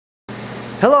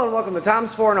Hello and welcome to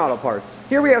Tom's Foreign Auto Parts.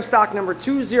 Here we have stock number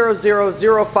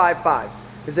 200055.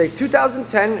 It's a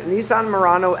 2010 Nissan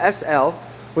Murano SL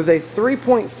with a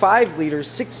 3.5 liter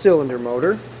 6-cylinder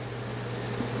motor.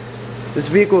 This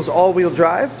vehicle is all-wheel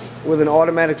drive with an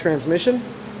automatic transmission.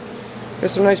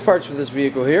 There's some nice parts for this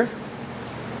vehicle here.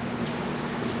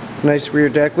 Nice rear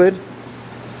deck lid.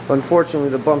 Unfortunately,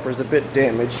 the bumper is a bit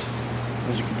damaged,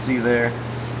 as you can see there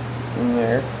and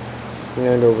there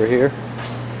and over here.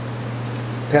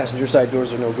 Passenger side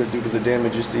doors are no good due to the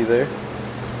damage you see there.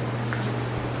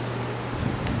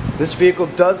 This vehicle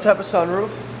does have a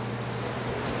sunroof.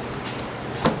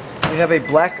 We have a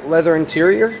black leather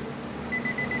interior.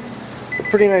 A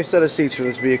pretty nice set of seats for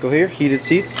this vehicle here, heated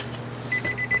seats.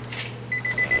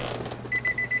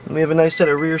 And we have a nice set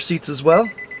of rear seats as well.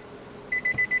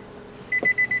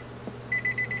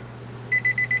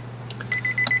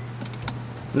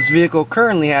 This vehicle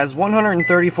currently has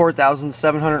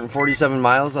 134,747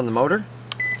 miles on the motor.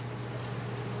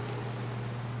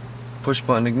 Push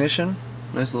button ignition,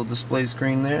 nice little display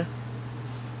screen there.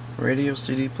 Radio,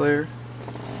 CD player.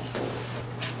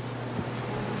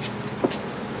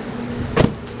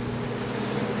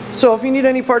 So if you need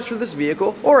any parts for this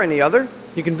vehicle or any other,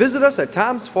 you can visit us at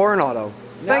Tom's Foreign Auto.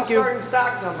 Thank you. Starting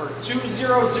stock number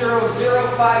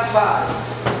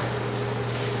 200055.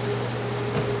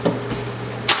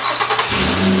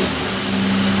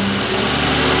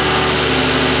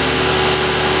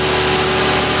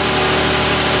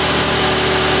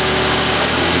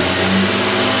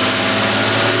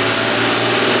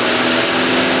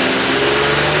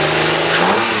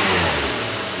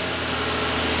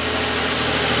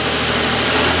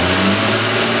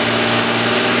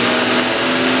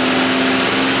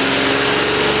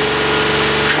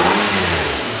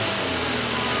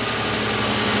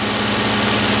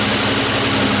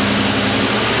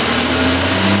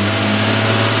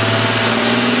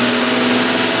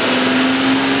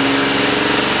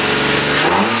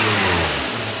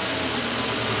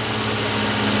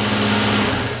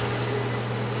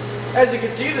 As you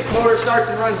can see, this motor starts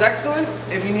and runs excellent.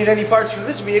 If you need any parts for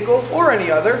this vehicle or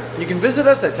any other, you can visit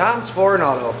us at Tom's Foreign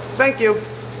Auto. Thank you.